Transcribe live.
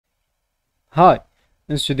Hi,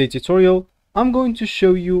 in today's tutorial, I'm going to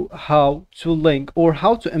show you how to link or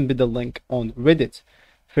how to embed a link on Reddit.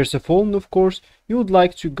 First of all, of course, you would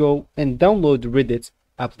like to go and download Reddit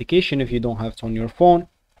application if you don't have it on your phone.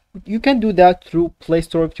 You can do that through Play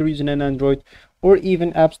Store if you're using an Android, or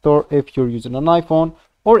even App Store if you're using an iPhone,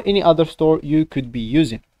 or any other store you could be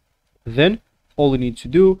using. Then all you need to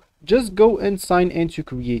do, just go and sign in to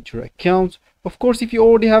create your account. Of course, if you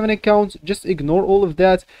already have an account, just ignore all of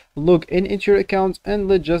that, log in into your account, and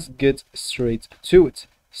let's just get straight to it.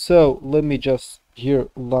 So let me just here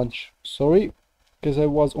launch, sorry, because I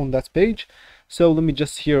was on that page. So let me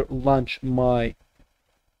just here launch my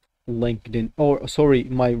LinkedIn, or sorry,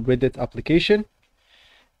 my Reddit application.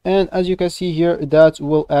 And as you can see here, that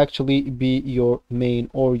will actually be your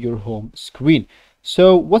main or your home screen.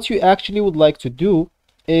 So what you actually would like to do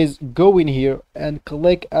is go in here and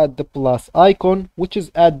click at the plus icon, which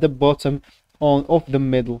is at the bottom of the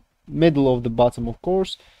middle of the bottom. Of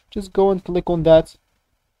course, just go and click on that.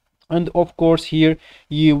 And of course, here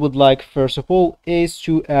you would like, first of all, is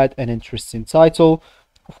to add an interesting title.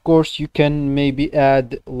 Of course, you can maybe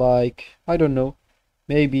add, like, I don't know,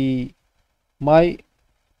 maybe my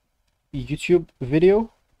YouTube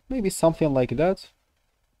video, maybe something like that.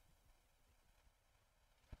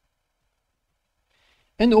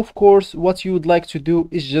 And of course, what you would like to do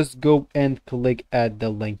is just go and click add the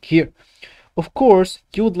link here. Of course,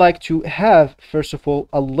 you would like to have, first of all,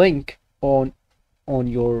 a link on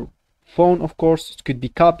your phone. Of course, it could be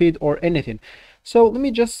copied or anything. So let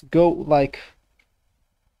me just go like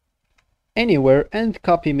anywhere and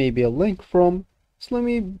copy maybe a link from. So let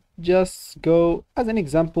me just go as an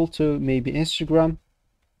example to maybe Instagram.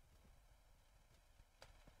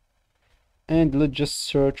 And let's just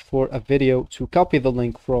search for a video to copy the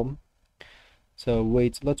link from. So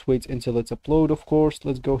let's wait until it's upload. Of course,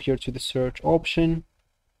 let's go here to the search option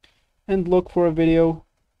and look for a video.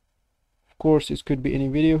 Of course, it could be any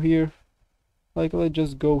video here. Like, let's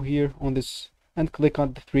just go here on this and click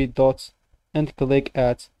on the three dots and click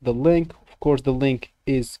at the link. Of course, the link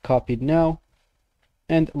is copied now.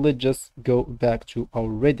 And let's just go back to our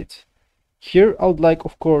Reddit. Here I would like,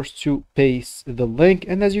 of course, to paste the link,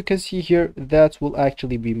 and as you can see here, that will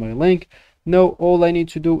actually be my link. Now all I need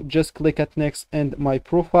to do, just click at next and my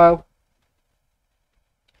profile,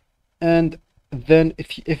 and then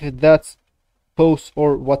if that post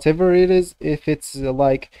or whatever it is, if it's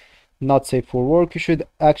like not safe for work, you should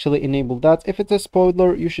actually enable that. If it's a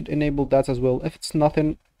spoiler, you should enable that as well. If it's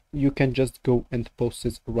nothing, you can just go and post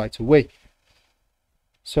it right away.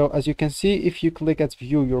 So as you can see, if you click at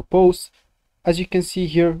view your post, as you can see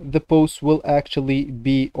here, the post will actually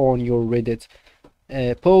be on your Reddit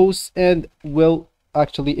post, and will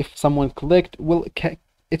actually, if someone clicked,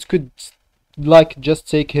 it could like just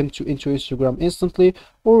take him into Instagram instantly,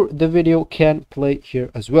 or the video can play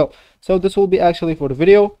here as well. So this will be actually for the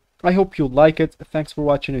video. I hope you like it. Thanks for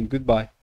watching and goodbye.